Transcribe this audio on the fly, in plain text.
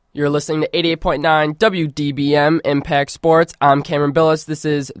You're listening to 88.9 WDBM Impact Sports. I'm Cameron Billis. This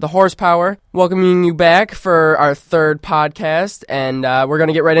is The Horsepower. Welcoming you back for our third podcast, and we're going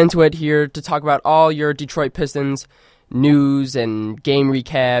to get right into it here to talk about all your Detroit Pistons news and game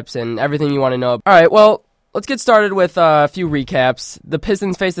recaps and everything you want to know. All right, well, let's get started with a few recaps. The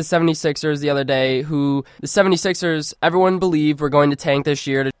Pistons faced the 76ers the other day, who the 76ers, everyone believed were going to tank this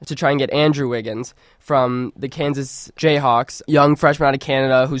year to try and get Andrew Wiggins from the Kansas Jayhawks, young freshman out of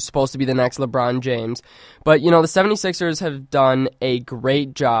Canada who's supposed to be the next LeBron James. But, the 76ers have done a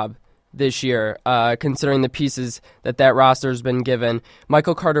great job this year, considering the pieces that roster has been given.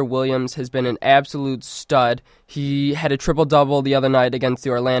 Michael Carter-Williams has been an absolute stud. He had a triple-double the other night against the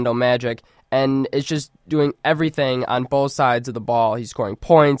Orlando Magic, and is just doing everything on both sides of the ball. He's scoring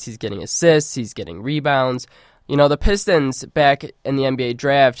points, he's getting assists, he's getting rebounds. The Pistons, back in the NBA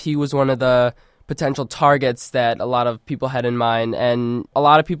draft, he was one of the potential targets that a lot of people had in mind, and a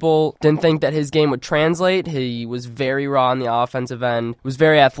lot of people didn't think that his game would translate. He was very raw on the offensive end, was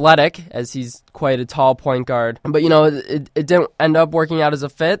very athletic, as he's quite a tall point guard. But, it didn't end up working out as a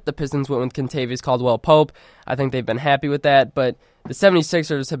fit. The Pistons went with Kentavious Caldwell-Pope. I think they've been happy with that, but the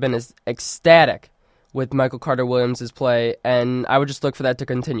 76ers have been ecstatic with Michael Carter-Williams' play, and I would just look for that to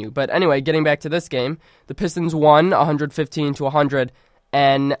continue. But anyway, getting back to this game, the Pistons won 115-100,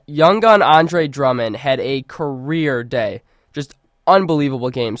 and young gun Andre Drummond had a career day. Just unbelievable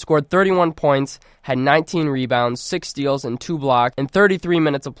game. Scored 31 points, had 19 rebounds, 6 steals, and 2 blocks in 33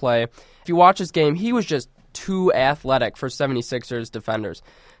 minutes of play. If you watch this game, he was just too athletic for 76ers defenders.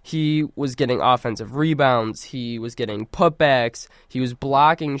 He was getting offensive rebounds, he was getting putbacks, he was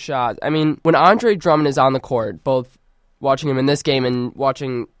blocking shots. I mean, when Andre Drummond is on the court, both watching him in this game and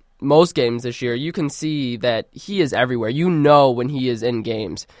watching most games this year, you can see that he is everywhere. When he is in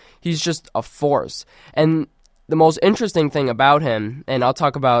games, he's just a force. And the most interesting thing about him, and I'll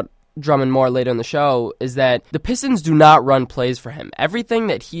talk about Drummond more later in the show, is that the Pistons do not run plays for him. Everything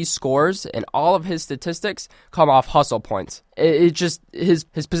that he scores and all of his statistics come off hustle points. It just his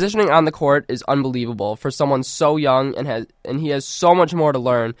positioning on the court is unbelievable for someone so young, and he has so much more to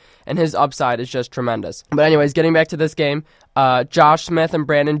learn, and his upside is just tremendous. But anyways, getting back to this game, Josh Smith and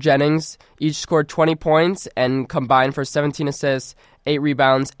Brandon Jennings each scored 20 points and combined for 17 assists, 8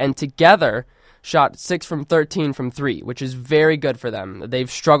 rebounds, and together shot 6 from 13 from 3, which is very good for them.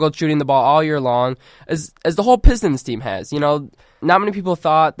 They've struggled shooting the ball all year long, as the whole Pistons team has. Not many people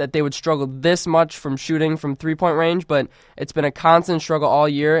thought that they would struggle this much from shooting from three-point range, but it's been a constant struggle all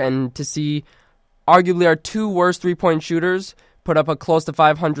year, and to see arguably our 2 worst three-point shooters put up a close to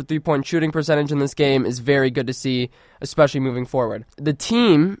 500 three-point shooting percentage in this game is very good to see, especially moving forward. The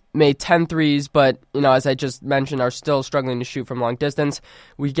team made 10 threes, but, as I just mentioned, are still struggling to shoot from long distance.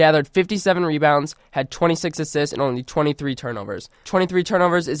 We gathered 57 rebounds, had 26 assists, and only 23 turnovers. 23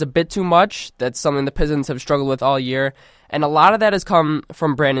 turnovers is a bit too much. That's something the Pistons have struggled with all year, and a lot of that has come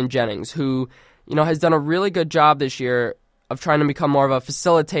from Brandon Jennings, who, has done a really good job this year of trying to become more of a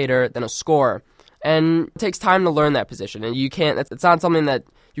facilitator than a scorer. And it takes time to learn that position, and it's not something that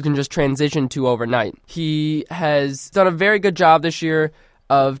you can just transition to overnight. He has done a very good job this year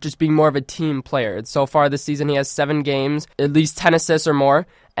of just being more of a team player. So far this season, he has 7 games, at least 10 assists or more,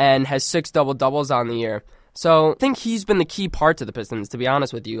 and has 6 double-doubles on the year. So I think he's been the key part to the Pistons, to be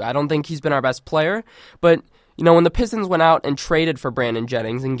honest with you. I don't think he's been our best player, but when the Pistons went out and traded for Brandon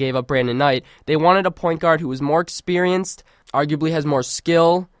Jennings and gave up Brandon Knight, they wanted a point guard who was more experienced, arguably has more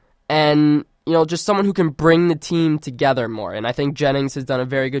skill, and just someone who can bring the team together more. And I think Jennings has done a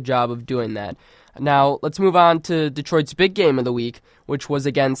very good job of doing that. Now, let's move on to Detroit's big game of the week, which was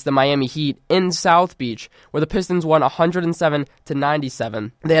against the Miami Heat in South Beach, where the Pistons won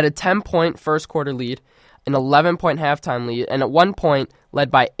 107-97. They had a 10-point first quarter lead, an 11-point halftime lead, and at one point led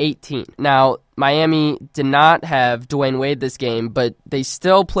by 18. Now, Miami did not have Dwayne Wade this game, but they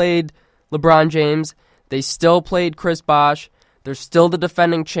still played LeBron James. They still played Chris Bosh. They're still the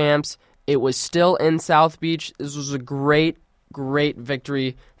defending champs. It was still in South Beach. This was a great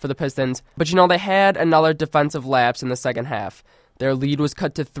victory for the Pistons. But, they had another defensive lapse in the second half. Their lead was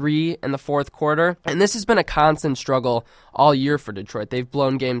cut to 3 in the fourth quarter. And this has been a constant struggle all year for Detroit. They've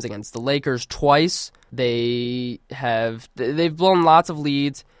blown games against the Lakers twice. They've blown lots of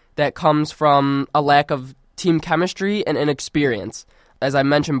leads that comes from a lack of team chemistry and inexperience. As I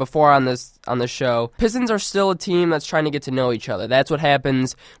mentioned before on this show, Pistons are still a team that's trying to get to know each other. That's what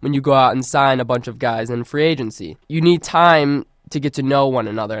happens when you go out and sign a bunch of guys in free agency. You need time to get to know one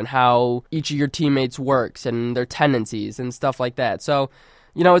another and how each of your teammates works and their tendencies and stuff like that. So,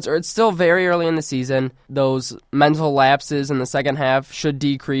 it's still very early in the season. Those mental lapses in the second half should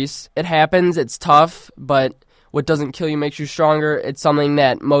decrease. It happens. It's tough, but what doesn't kill you makes you stronger. It's something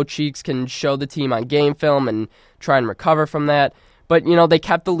that Mo Cheeks can show the team on game film and try and recover from that. But, they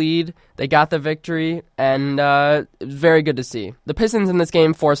kept the lead, they got the victory, and it was very good to see. The Pistons in this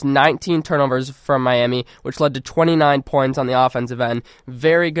game forced 19 turnovers from Miami, which led to 29 points on the offensive end.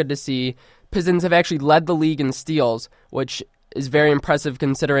 Very good to see. Pistons have actually led the league in steals, which is very impressive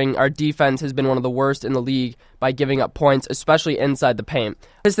considering our defense has been one of the worst in the league by giving up points, especially inside the paint.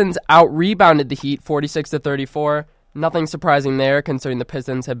 Pistons out-rebounded the Heat 46-34. Nothing surprising there, considering the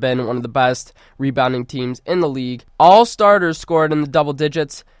Pistons have been one of the best rebounding teams in the league. All starters scored in the double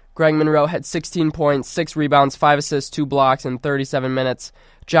digits. Greg Monroe had 16 points, 6 rebounds, 5 assists, 2 blocks in 37 minutes.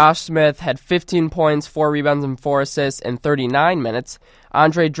 Josh Smith had 15 points, 4 rebounds, and 4 assists in 39 minutes.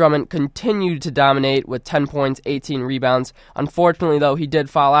 Andre Drummond continued to dominate with 10 points, 18 rebounds. Unfortunately, though, he did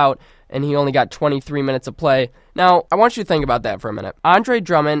foul out, and he only got 23 minutes of play. Now, I want you to think about that for a minute. Andre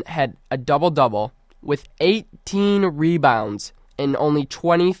Drummond had a double-double with 18 rebounds in only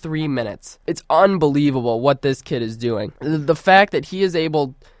 23 minutes. It's unbelievable what this kid is doing. The fact that he is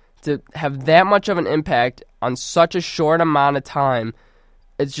able to have that much of an impact on such a short amount of time,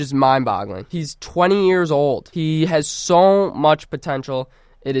 it's just mind-boggling. He's 20 years old. He has so much potential.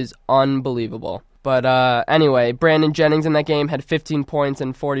 It is unbelievable. But anyway, Brandon Jennings in that game had 15 points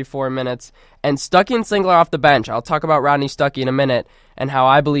in 44 minutes. And Stuckey and Singler off the bench. I'll talk about Rodney Stuckey in a minute and how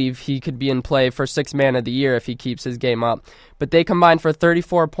I believe he could be in play for Sixth Man of the Year if he keeps his game up. But they combined for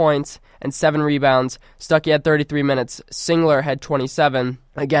 34 points and 7 rebounds. Stuckey had 33 minutes. Singler had 27.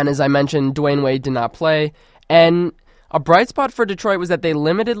 Again, as I mentioned, Dwayne Wade did not play. And a bright spot for Detroit was that they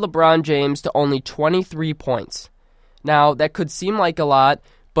limited LeBron James to only 23 points. Now, that could seem like a lot,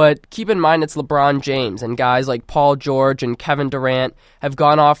 but keep in mind it's LeBron James, and guys like Paul George and Kevin Durant have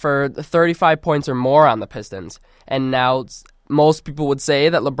gone off for 35 points or more on the Pistons. And now most people would say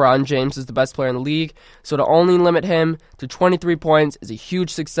that LeBron James is the best player in the league, so to only limit him to 23 points is a huge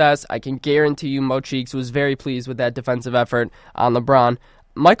success. I can guarantee you Mo Cheeks was very pleased with that defensive effort on LeBron.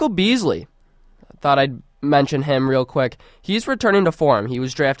 Michael Beasley, I thought I'd mention him real quick. He's returning to form. He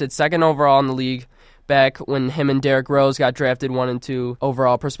was drafted 2nd overall in the league back when him and Derrick Rose got drafted 1 and 2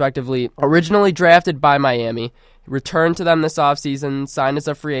 overall, respectively. Originally drafted by Miami, returned to them this offseason, signed as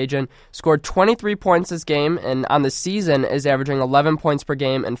a free agent, scored 23 points this game, and on the season is averaging 11 points per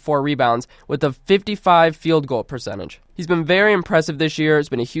game and 4 rebounds with a 55 field goal percentage. He's been very impressive this year. It's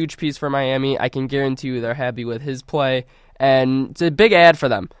been a huge piece for Miami. I can guarantee you they're happy with his play, and it's a big ad for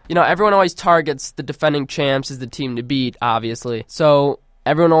them. Everyone always targets the defending champs as the team to beat, obviously. So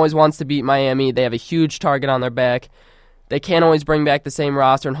everyone always wants to beat Miami. They have a huge target on their back. They can't always bring back the same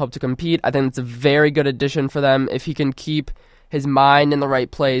roster and hope to compete. I think it's a very good addition for them if he can keep his mind in the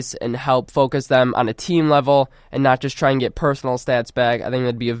right place and help focus them on a team level and not just try and get personal stats back. I think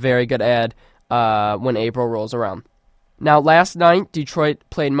that'd be a very good ad when April rolls around. Now, last night, Detroit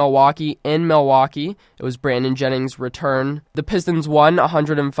played Milwaukee in Milwaukee. It was Brandon Jennings' return. The Pistons won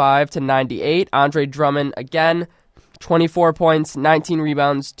 105-98. Andre Drummond, again, 24 points, 19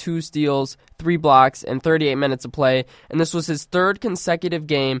 rebounds, 2 steals, 3 blocks, and 38 minutes of play. And this was his 3rd consecutive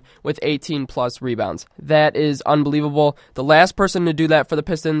game with 18-plus rebounds. That is unbelievable. The last person to do that for the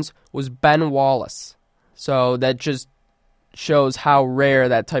Pistons was Ben Wallace. So that just shows how rare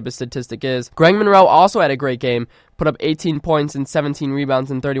that type of statistic is. Greg Monroe also had a great game, put up 18 points and 17 rebounds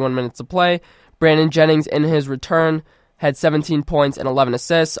in 31 minutes of play. Brandon Jennings, in his return, had 17 points and 11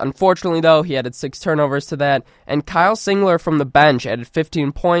 assists. Unfortunately, though, he added 6 turnovers to that. And Kyle Singler from the bench added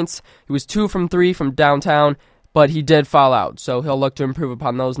 15 points. He was 2 from 3 from downtown, but he did foul out, so he'll look to improve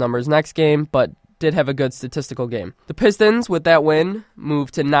upon those numbers next game, but did have a good statistical game. The Pistons, with that win,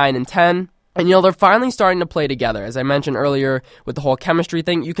 moved to 9-10. And, they're finally starting to play together. As I mentioned earlier with the whole chemistry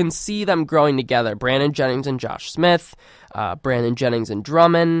thing, you can see them growing together. Brandon Jennings and Josh Smith, Brandon Jennings and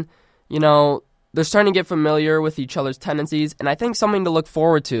Drummond. They're starting to get familiar with each other's tendencies. And I think something to look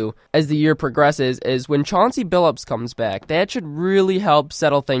forward to as the year progresses is when Chauncey Billups comes back. That should really help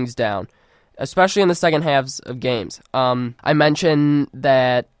settle things down, especially in the second halves of games. I mentioned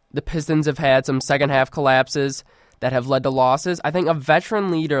that the Pistons have had some second-half collapses that have led to losses. I think a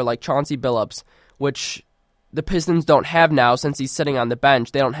veteran leader like Chauncey Billups, which the Pistons don't have now since he's sitting on the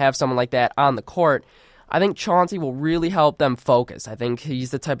bench, they don't have someone like that on the court, I think Chauncey will really help them focus. I think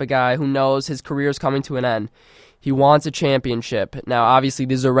he's the type of guy who knows his career is coming to an end. He wants a championship. Now, obviously,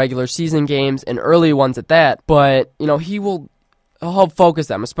 these are regular season games and early ones at that, but, he'll help focus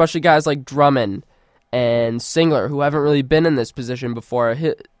them, especially guys like Drummond and Singler, who haven't really been in this position before.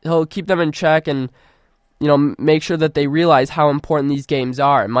 He'll keep them in check and make sure that they realize how important these games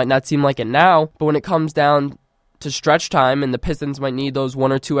are. It might not seem like it now, but when it comes down to stretch time, and the Pistons might need those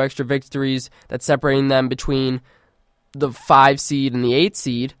 1 or 2 extra victories that's separating them between the 5 seed and the 8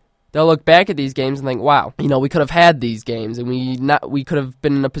 seed, they'll look back at these games and think, wow, we could have had these games, and we could have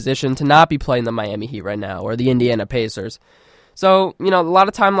been in a position to not be playing the Miami Heat right now or the Indiana Pacers. So, a lot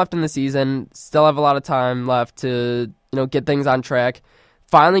of time left in the season, still have a lot of time left to, get things on track.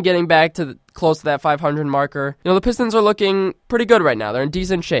 Finally getting back to close to that 500 marker. The Pistons are looking pretty good right now. They're in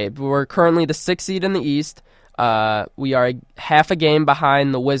decent shape. We're currently the 6th seed in the East. We are half a game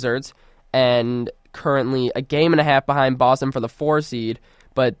behind the Wizards, and currently a game and a half behind Boston for the 4 seed.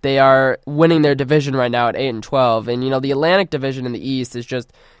 But they are winning their division right now at 8-12. And, the Atlantic division in the East is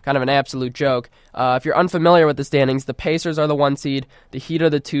just kind of an absolute joke. If you're unfamiliar with the standings, the Pacers are the 1 seed, the Heat are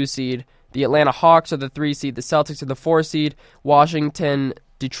the 2 seed, the Atlanta Hawks are the 3 seed, the Celtics are the 4 seed, Washington,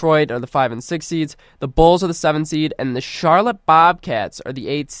 Detroit are the 5 and 6 seeds, the Bulls are the 7 seed, and the Charlotte Bobcats are the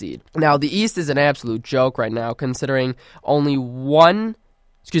 8 seed. Now, the East is an absolute joke right now, considering only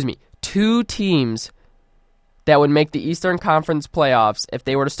 2 teams that would make the Eastern Conference playoffs, if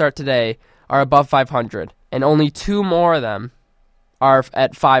they were to start today, are above 500. And only 2 more of them are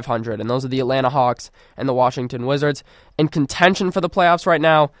at 500, and those are the Atlanta Hawks and the Washington Wizards. In contention for the playoffs right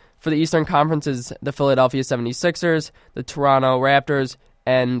now for the Eastern Conference is the Philadelphia 76ers, the Toronto Raptors,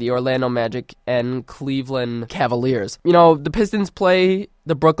 and the Orlando Magic and Cleveland Cavaliers. The Pistons play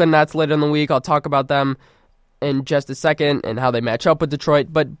the Brooklyn Nets later in the week. I'll talk about them in just a second and how they match up with Detroit.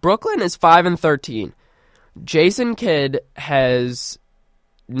 But Brooklyn is 5-13. Jason Kidd has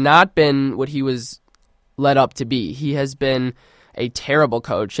not been what he was led up to be. He has been a terrible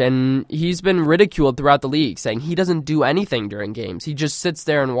coach, and he's been ridiculed throughout the league, saying he doesn't do anything during games. He just sits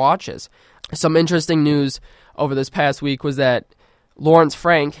there and watches. Some interesting news over this past week was that Lawrence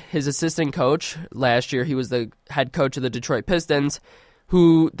Frank, his assistant coach, last year he was the head coach of the Detroit Pistons,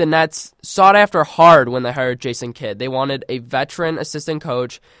 who the Nets sought after hard when they hired Jason Kidd. They wanted a veteran assistant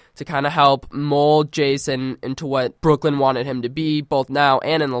coach to kind of help mold Jason into what Brooklyn wanted him to be, both now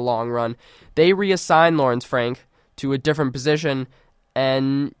and in the long run. They reassigned Lawrence Frank to a different position,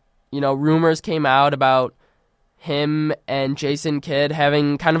 and, rumors came out about him and Jason Kidd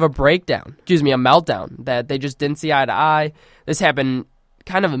having kind of a meltdown, that they just didn't see eye to eye. This happened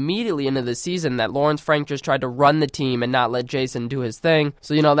kind of immediately into the season, that Lawrence Frank just tried to run the team and not let Jason do his thing.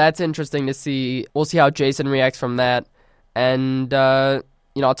 So, that's interesting to see. We'll see how Jason reacts from that. And,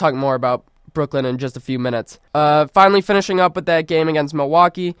 I'll talk more about Brooklyn in just a few minutes. Finally finishing up with that game against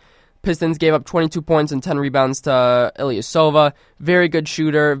Milwaukee, Pistons gave up 22 points and 10 rebounds to Ilyasova. Very good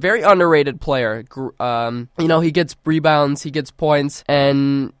shooter, very underrated player. He gets rebounds, he gets points,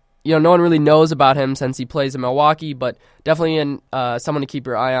 and no one really knows about him since he plays in Milwaukee, but definitely someone to keep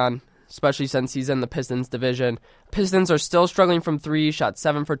your eye on, especially since he's in the Pistons division. Pistons are still struggling from 3, shot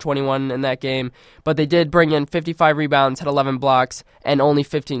 7 for 21 in that game, but they did bring in 55 rebounds, had 11 blocks, and only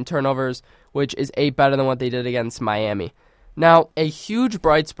 15 turnovers, which is 8 better than what they did against Miami. Now, a huge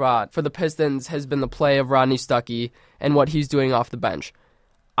bright spot for the Pistons has been the play of Rodney Stuckey and what he's doing off the bench.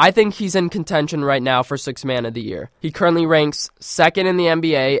 I think he's in contention right now for 6th Man of the Year. He currently ranks 2nd in the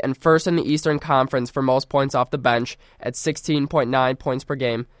NBA and 1st in the Eastern Conference for most points off the bench at 16.9 points per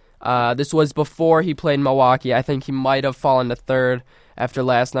game. This was before he played Milwaukee. I think he might have fallen to 3rd after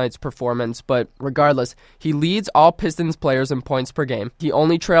last night's performance, but regardless, he leads all Pistons players in points per game. He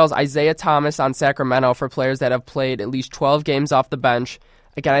only trails Isaiah Thomas on Sacramento for players that have played at least 12 games off the bench.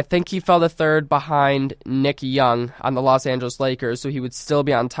 Again, I think he fell to 3rd behind Nick Young on the Los Angeles Lakers, so he would still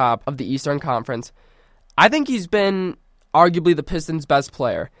be on top of the Eastern Conference. I think he's been arguably the Pistons' best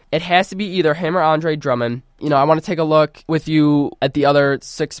player. It has to be either him or Andre Drummond. I want to take a look with you at the other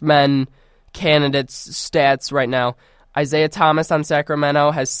 6 men candidates' stats right now. Isaiah Thomas on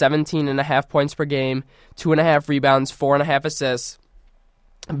Sacramento has 17.5 points per game, 2.5 rebounds, 4.5 assists.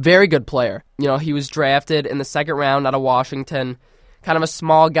 Very good player. He was drafted in the 2nd round out of Washington. Kind of a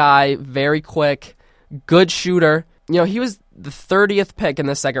small guy, very quick, good shooter. He was the 30th pick in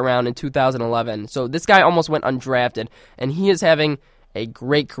the 2nd round in 2011. So this guy almost went undrafted, and he is having a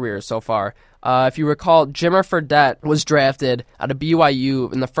great career so far. If you recall, Jimmer Fredette was drafted out of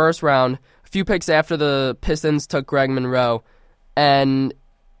BYU in the 1st round, a few picks after the Pistons took Greg Monroe. And,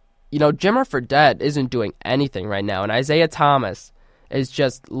 Jimmer Fredette isn't doing anything right now, and Isaiah Thomas is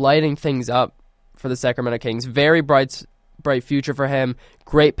just lighting things up for the Sacramento Kings. Very bright future for him.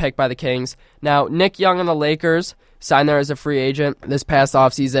 Great pick by the Kings. Now, Nick Young on the Lakers signed there as a free agent this past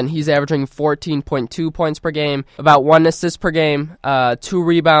offseason. He's averaging 14.2 points per game, about 1 assist per game, 2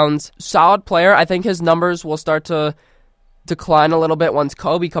 rebounds. Solid player. I think his numbers will start to decline a little bit once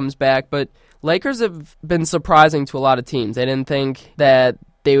Kobe comes back, but Lakers have been surprising to a lot of teams. They didn't think that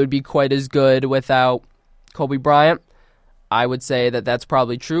they would be quite as good without Kobe Bryant, I would say that that's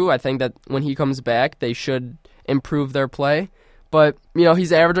probably true. I think that when he comes back, they should improve their play. But,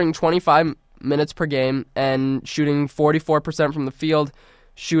 he's averaging 25 minutes per game and shooting 44% from the field,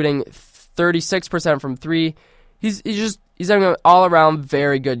 shooting 36% from three. He's having an all-around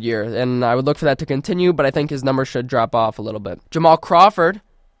very good year, and I would look for that to continue, but I think his numbers should drop off a little bit. Jamal Crawford,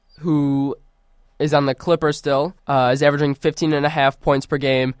 who is on the Clippers still, is averaging 15.5 points per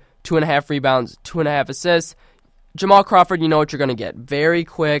game, 2.5 rebounds, 2.5 assists. Jamal Crawford, you know what you're going to get. Very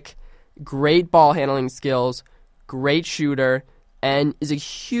quick, great ball handling skills, great shooter, and is a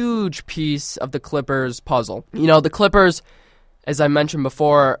huge piece of the Clippers puzzle. The Clippers, as I mentioned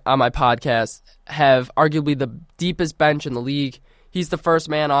before on my podcast, have arguably the deepest bench in the league. He's the first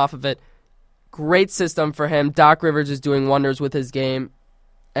man off of it. Great system for him. Doc Rivers is doing wonders with his game.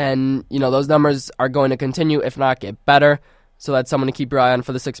 And, those numbers are going to continue, if not get better. So that's someone to keep your eye on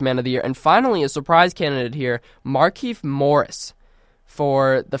for the sixth man of the year. And finally, a surprise candidate here, Markieff Morris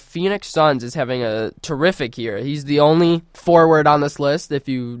for the Phoenix Suns is having a terrific year. He's the only forward on this list, if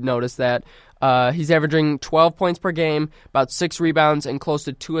you notice that. He's averaging 12 points per game, about 6 rebounds, and close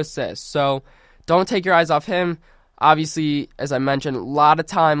to 2 assists. So don't take your eyes off him. Obviously, as I mentioned, a lot of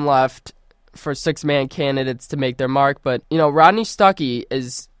time left for six-man candidates to make their mark. But, Rodney Stuckey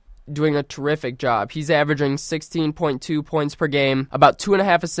is doing a terrific job. He's averaging 16.2 points per game, about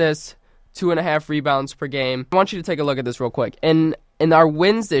 2.5 assists, 2.5 rebounds per game. I want you to take a look at this real quick. In our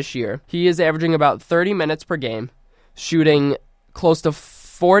wins this year, he is averaging about 30 minutes per game, shooting close to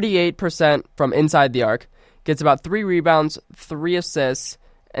 48% from inside the arc, gets about 3 rebounds, 3 assists,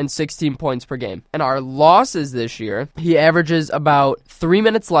 and 16 points per game. In our losses this year, he averages about 3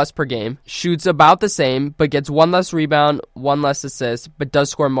 minutes less per game, shoots about the same, but gets 1 less rebound, 1 less assist, but does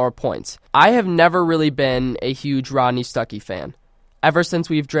score more points. I have never really been a huge Rodney Stuckey fan, ever since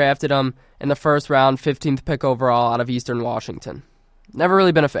we've drafted him in the first round, 15th pick overall out of Eastern Washington. Never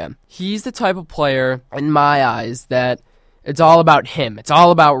really been a fan. He's the type of player, in my eyes, that it's all about him. It's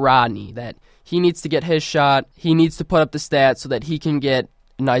all about Rodney, that he needs to get his shot, he needs to put up the stats so that he can get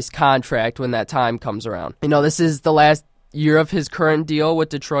nice contract when that time comes around. This is the last year of his current deal with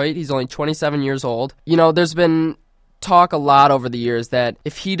Detroit. He's only 27 years old. There's been talk a lot over the years that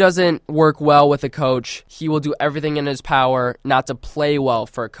if he doesn't work well with a coach, he will do everything in his power not to play well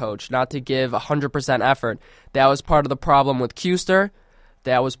for a coach, not to give 100% effort. That was part of the problem with Kuster.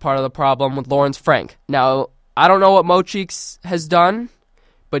 That was part of the problem with Lawrence Frank. Now, I don't know what Mo Cheeks has done,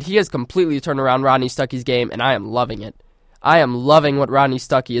 but he has completely turned around Rodney Stuckey's game, and I am loving it. I am loving what Rodney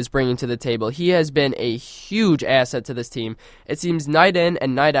Stuckey is bringing to the table. He has been a huge asset to this team. It seems night in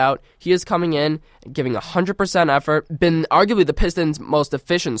and night out, he is coming in, giving 100% effort, been arguably the Pistons' most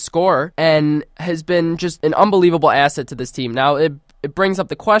efficient scorer, and has been just an unbelievable asset to this team. Now, it brings up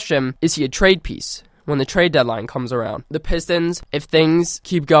the question, is he a trade piece when the trade deadline comes around? The Pistons, if things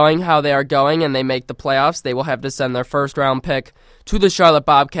keep going how they are going and they make the playoffs, they will have to send their first-round pick to the Charlotte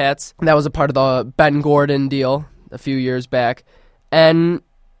Bobcats. That was a part of the Ben Gordon deal a few years back. And,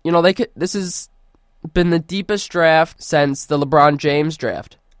 this has been the deepest draft since the LeBron James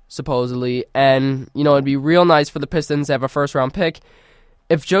draft, supposedly. And, it'd be real nice for the Pistons to have a first-round pick.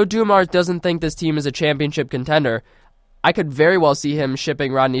 If Joe Dumars doesn't think this team is a championship contender, I could very well see him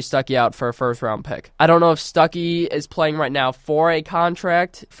shipping Rodney Stuckey out for a first-round pick. I don't know if Stuckey is playing right now for a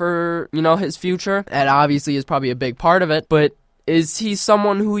contract for, his future. That obviously is probably a big part of it, but is he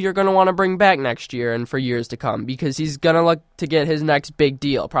someone who you're going to want to bring back next year and for years to come? Because he's going to look to get his next big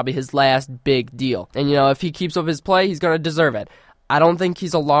deal, probably his last big deal. And, if he keeps up his play, he's going to deserve it. I don't think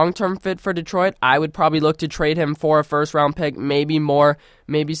he's a long-term fit for Detroit. I would probably look to trade him for a first-round pick, maybe more,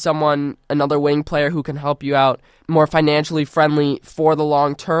 maybe another wing player who can help you out, more financially friendly for the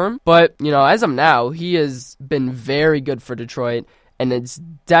long term. But, as of now, he has been very good for Detroit, and it's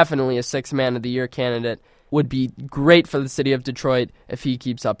definitely a sixth man of the year candidate. Would be great for the city of Detroit if he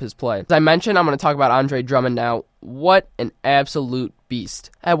keeps up his play. As I mentioned, I'm going to talk about Andre Drummond now. What an absolute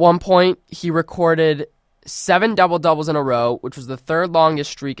beast. At one point, he recorded 7 double-doubles in a row, which was the third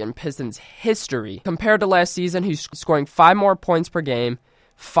longest streak in Pistons history. Compared to last season, he's scoring 5 more points per game,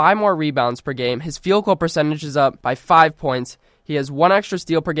 5 more rebounds per game. His field goal percentage is up by 5 points. He has 1 extra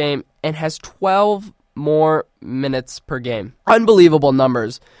steal per game and has 12 more minutes per game. Unbelievable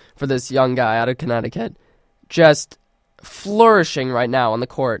numbers for this young guy out of Connecticut. Just flourishing right now on the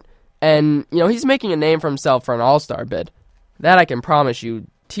court. And, he's making a name for himself for an all-star bid. That I can promise you.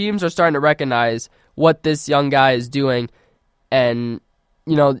 Teams are starting to recognize what this young guy is doing. And,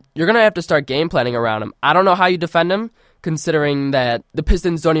 you're going to have to start game planning around him. I don't know how you defend him, considering that the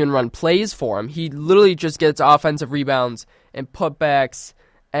Pistons don't even run plays for him. He literally just gets offensive rebounds and putbacks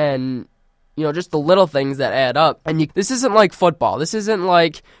and, just the little things that add up. And this isn't like football. This isn't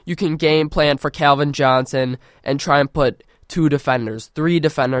like you can game plan for Calvin Johnson and try and put 2 defenders, 3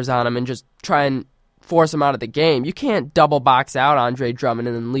 defenders on him and just try and force him out of the game. You can't double box out Andre Drummond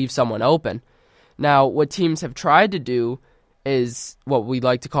and then leave someone open. Now, what teams have tried to do is what we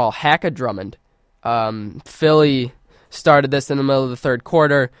like to call hack a Drummond. Philly started this in the middle of the third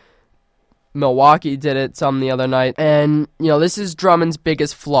quarter. Milwaukee did it some the other night. And, this is Drummond's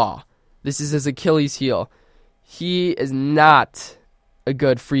biggest flaw. This is his Achilles heel. He is not a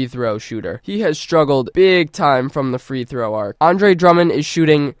good free throw shooter. He has struggled big time from the free throw arc. Andre Drummond is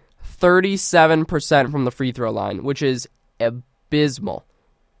shooting 37% from the free throw line, which is abysmal.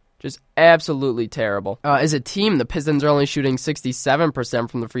 Just absolutely terrible. As a team, the Pistons are only shooting 67%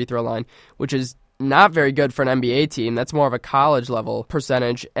 from the free throw line, which is not very good for an NBA team. That's more of a college level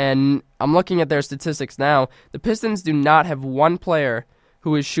percentage. And I'm looking at their statistics now. The Pistons do not have one player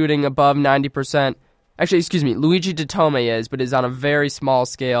who is shooting above 90%. Actually, excuse me, Luigi Ditome is, but is on a very small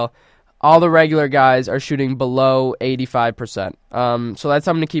scale. All the regular guys are shooting below 85%. So that's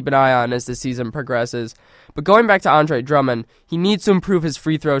something to keep an eye on as the season progresses. But going back to Andre Drummond, he needs to improve his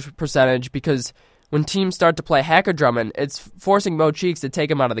free throw percentage because when teams start to play hack a Drummond, it's forcing Mo Cheeks to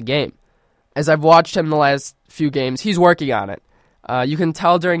take him out of the game. As I've watched him the last few games, he's working on it. You can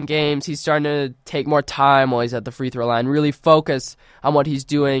tell during games he's starting to take more time while he's at the free throw line, really focus on what he's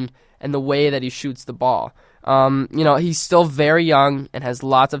doing and the way that he shoots the ball. He's still very young and has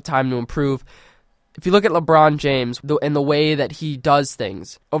lots of time to improve. If you look at LeBron James and the way that he does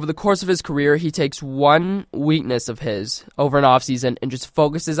things, over the course of his career, he takes one weakness of his over an offseason and just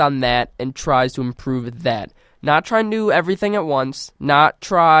focuses on that and tries to improve that. Not try and do everything at once, not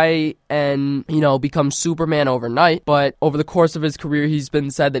try and, become Superman overnight, but over the course of his career, he's been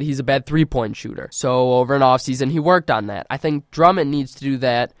said that he's a bad three-point shooter. So over an offseason, he worked on that. I think Drummond needs to do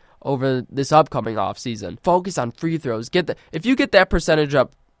that over this upcoming offseason. Focus on free throws. If you get that percentage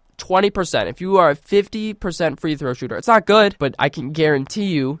up 20%, if you are a 50% free throw shooter, it's not good, but I can guarantee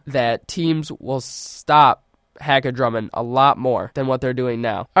you that teams will stop hack a Drummond a lot more than what they're doing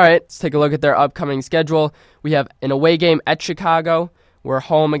now. All right, let's take a look at their upcoming schedule. We have an away game at Chicago. We're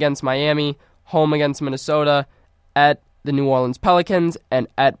home against Miami, home against Minnesota, at the New Orleans Pelicans, and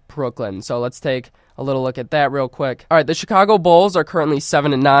at Brooklyn. So let's take a little look at that real quick. All right, the Chicago Bulls are currently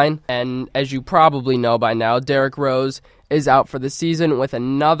 7-9, and as you probably know by now, Derrick Rose is out for the season with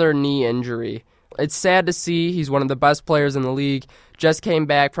another knee injury. It's sad to see. He's one of the best players in the league. Just came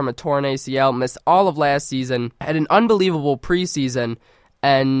back from a torn ACL, missed all of last season, had an unbelievable preseason,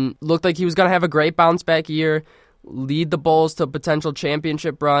 and looked like he was going to have a great bounce-back year, lead the Bulls to a potential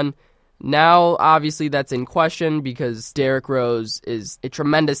championship run. Now, obviously, that's in question because Derrick Rose is a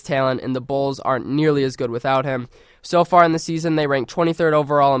tremendous talent, and the Bulls aren't nearly as good without him. So far in the season, they rank 23rd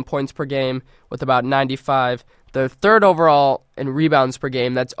overall in points per game with about 95. They're 3rd overall in rebounds per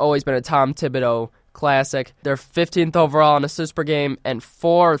game. That's always been a Tom Thibodeau classic. They're 15th overall in assists per game and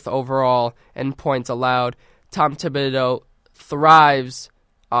 4th overall in points allowed. Tom Thibodeau thrives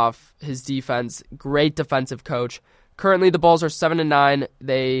off his defense. Great defensive coach. Currently, the Bulls are 7-9.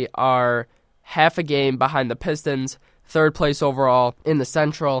 They are half a game behind the Pistons, 3rd place overall in the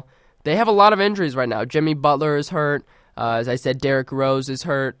Central. They have a lot of injuries right now. Jimmy Butler is hurt. As I said, Derrick Rose is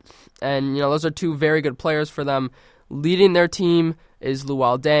hurt. And, those are 2 very good players for them. Leading their team is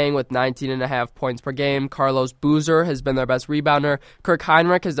Luol Deng with 19.5 points per game. Carlos Boozer has been their best rebounder. Kirk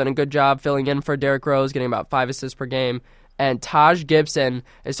Hinrich has done a good job filling in for Derrick Rose, getting about 5 assists per game. And Taj Gibson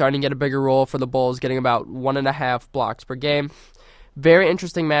is starting to get a bigger role for the Bulls, getting about 1.5 blocks per game. Very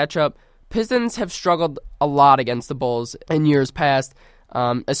interesting matchup. Pistons have struggled a lot against the Bulls in years past,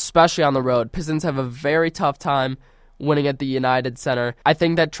 especially on the road. Pistons have a very tough time winning at the United Center. I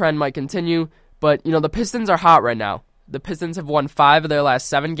think that trend might continue, but, the Pistons are hot right now. The Pistons have won 5 of their last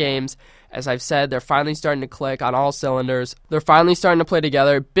 7 games. As I've said, they're finally starting to click on all cylinders. They're finally starting to play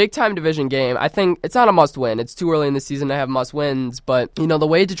together. Big-time division game. I think it's not a must-win. It's too early in the season to have must-wins, but, the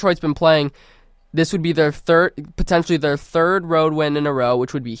way Detroit's been playing, this would be potentially their 3rd road win in a row,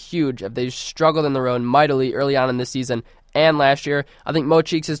 which would be huge if they struggled in the road mightily early on in the season and last year. I think Mo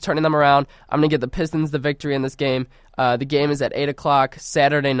Cheeks is turning them around. I'm going to give the Pistons the victory in this game. The game is at 8 o'clock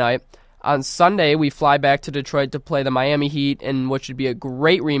Saturday night. On Sunday, we fly back to Detroit to play the Miami Heat, in which would be a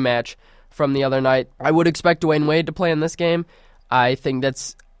great rematch from the other night. I would expect Dwayne Wade to play in this game. I think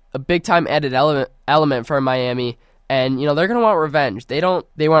that's a big-time added element for Miami. And, they're going to want revenge. They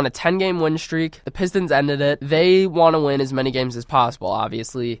were on a 10-game win streak. The Pistons ended it. They want to win as many games as possible,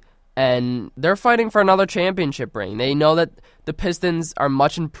 obviously. And they're fighting for another championship ring. They know that the Pistons are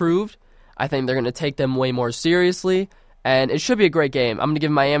much improved. I think they're going to take them way more seriously. and it should be a great game. I'm going to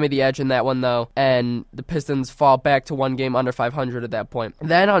give Miami the edge in that one, though, and the Pistons fall back to one game under 500 at that point.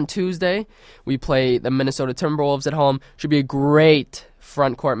 Then on Tuesday, we play the Minnesota Timberwolves at home. Should be a great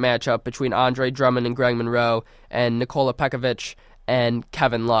front court matchup between Andre Drummond and Greg Monroe and Nikola Pekovic and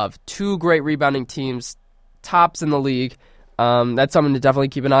Kevin Love. Two great rebounding teams, tops in the league. That's something to definitely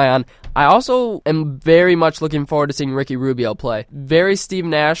keep an eye on. I also am very much looking forward to seeing Ricky Rubio play. Very Steve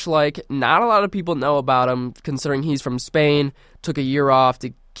Nash-like. Not a lot of people know about him, considering he's from Spain, took a year off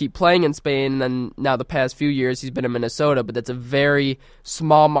to keep playing in Spain, and then now the past few years he's been in Minnesota, but that's a very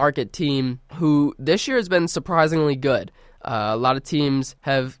small market team who this year has been surprisingly good. A lot of teams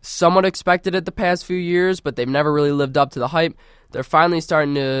have somewhat expected it the past few years, but they've never really lived up to the hype. They're finally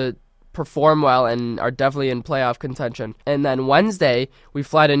starting to perform well and are definitely in playoff contention. And then Wednesday, we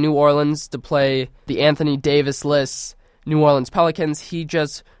fly to New Orleans to play the Anthony Davis-less New Orleans Pelicans. He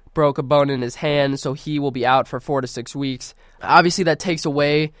just broke a bone in his hand, so he will be out for 4 to 6 weeks. Obviously, that takes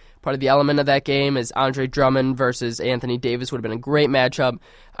away part of the element of that game is Andre Drummond versus Anthony Davis would have been a great matchup.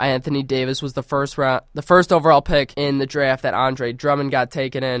 Anthony Davis was the first overall pick in the draft that Andre Drummond got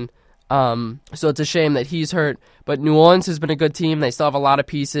taken in. So it's a shame that he's hurt, but New Orleans has been a good team. They still have a lot of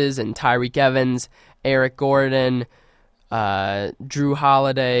pieces, and Tyreek Evans, Eric Gordon, Drew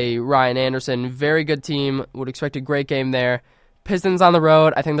Holiday, Ryan Anderson, very good team. Would expect a great game there. Pistons on the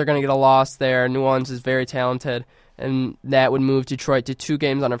road, I think they're going to get a loss there. New Orleans is very talented, and that would move Detroit to 2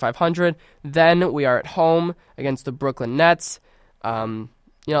 games under 500. Then we are at home against the Brooklyn Nets.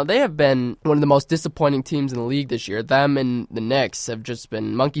 They have been one of the most disappointing teams in the league this year. Them and the Knicks have just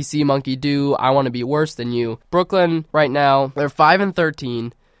been monkey see, monkey do. I want to be worse than you. Brooklyn, right now, they're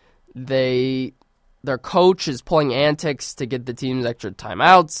 5-13. Their coach is pulling antics to get the team's extra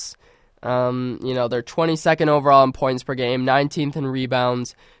timeouts. They're 22nd overall in points per game, 19th in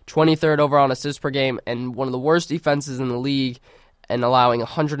rebounds, 23rd overall in assists per game, and one of the worst defenses in the league, and allowing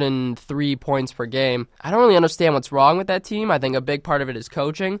 103 points per game. I don't really understand what's wrong with that team. I think a big part of it is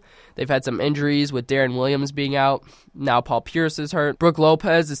coaching. They've had some injuries with Darren Williams being out. Now Paul Pierce is hurt. Brook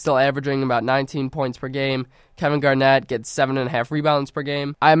Lopez is still averaging about 19 points per game. Kevin Garnett gets 7.5 rebounds per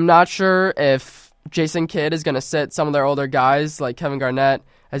game. I'm not sure if Jason Kidd is going to sit some of their older guys like Kevin Garnett,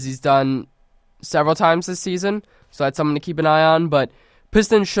 as he's done several times this season. So that's something to keep an eye on. But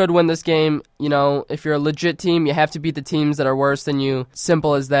Pistons should win this game. If you're a legit team, you have to beat the teams that are worse than you.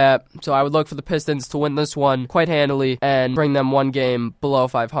 Simple as that. So I would look for the Pistons to win this one quite handily and bring them one game below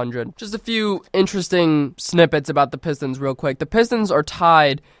 500. Just a few interesting snippets about the Pistons real quick. The Pistons are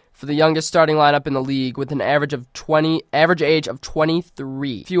tied for the youngest starting lineup in the league with an average age of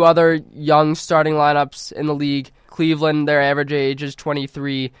 23. A few other young starting lineups in the league. Cleveland, their average age is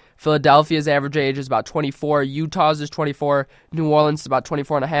 23. Philadelphia's average age is about 24. Utah's is 24. New Orleans is about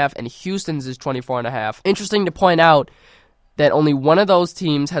 24.5. And Houston's is 24.5. Interesting to point out that only one of those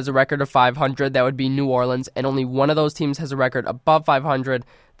teams has a record of 500. That would be New Orleans. And only one of those teams has a record above 500.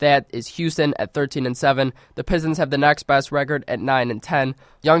 That is Houston at 13-7. The Pistons have the next best record at 9-10.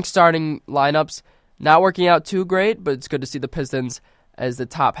 Young starting lineups not working out too great, but it's good to see the Pistons as the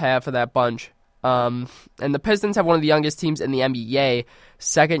top half of that bunch. And the Pistons have one of the youngest teams in the NBA,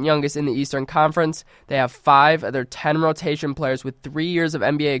 second youngest in the Eastern Conference. They have 5 of their 10 rotation players with 3 years of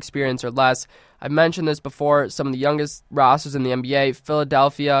NBA experience or less. I've mentioned this before, some of the youngest rosters in the NBA.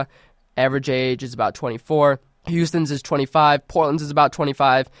 Philadelphia, average age is about 24. Houston's is 25. Portland's is about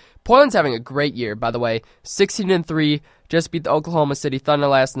 25. Portland's having a great year, by the way. 16-3, just beat the Oklahoma City Thunder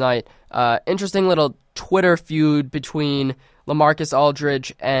last night. Interesting little Twitter feud between LaMarcus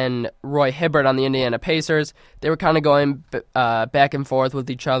Aldridge and Roy Hibbert on the Indiana Pacers. They were kind of going back and forth with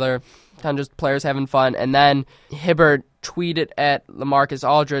each other, kind of just players having fun. And then Hibbert tweeted at LaMarcus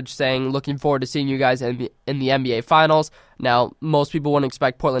Aldridge saying, "Looking forward to seeing you guys in the NBA Finals." Now, most people wouldn't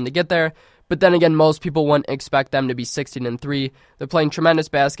expect Portland to get there, but then again, most people wouldn't expect them to be 16-3. They're playing tremendous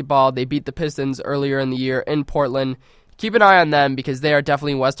basketball. They beat the Pistons earlier in the year in Portland. Keep an eye on them because they are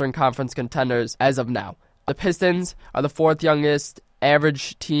definitely Western Conference contenders as of now. The Pistons are the 4th youngest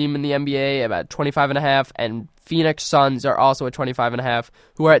average team in the NBA, about 25.5, and Phoenix Suns are also at 25.5,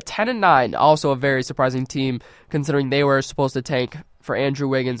 who are at 10-9, also a very surprising team considering they were supposed to tank for Andrew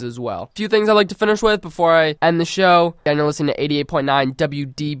Wiggins as well. A few things I'd like to finish with before I end the show. And you're listening to 88.9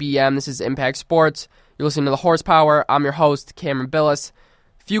 WDBM. This is Impact Sports. You're listening to The Horsepower. I'm your host, Cameron Billis.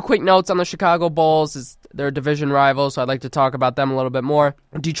 A few quick notes on the Chicago Bulls. They're a division rival, so I'd like to talk about them a little bit more.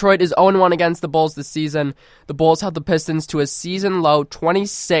 Detroit is 0-1 against the Bulls this season. The Bulls held the Pistons to a season-low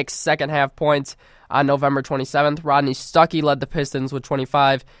 26 second-half points on November 27th. Rodney Stuckey led the Pistons with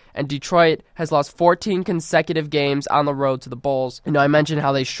 25, and Detroit has lost 14 consecutive games on the road to the Bulls. I mentioned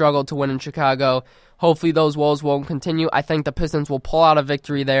how they struggled to win in Chicago. Hopefully those woes won't continue. I think the Pistons will pull out a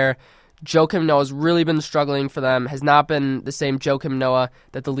victory there. Joakim Noah's really been struggling for them, has not been the same Joakim Noah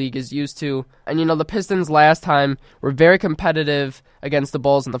that the league is used to. And the Pistons last time were very competitive against the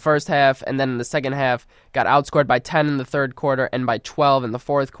Bulls in the first half, and then in the second half got outscored by 10 in the third quarter and by 12 in the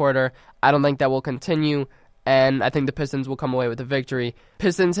fourth quarter. I don't think that will continue, and I think the Pistons will come away with a victory.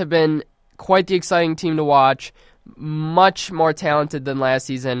 Pistons have been quite the exciting team to watch, much more talented than last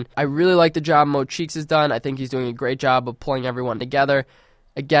season. I really like the job Mo Cheeks has done. I think he's doing a great job of pulling everyone together.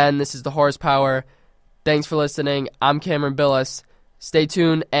 Again, this is the Horsepower. Thanks for listening. I'm Cameron Billis. Stay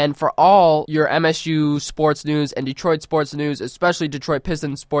tuned. And for all your MSU sports news and Detroit sports news, especially Detroit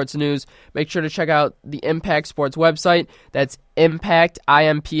Pistons sports news, make sure to check out the Impact Sports website. That's Impact,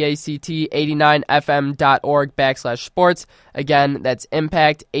 IMPACT, 89fm.org/sports. Again, that's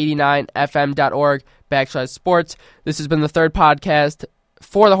Impact, 89fm.org/sports. This has been the third podcast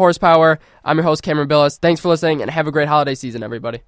for the Horsepower. I'm your host, Cameron Billis. Thanks for listening, and have a great holiday season, everybody.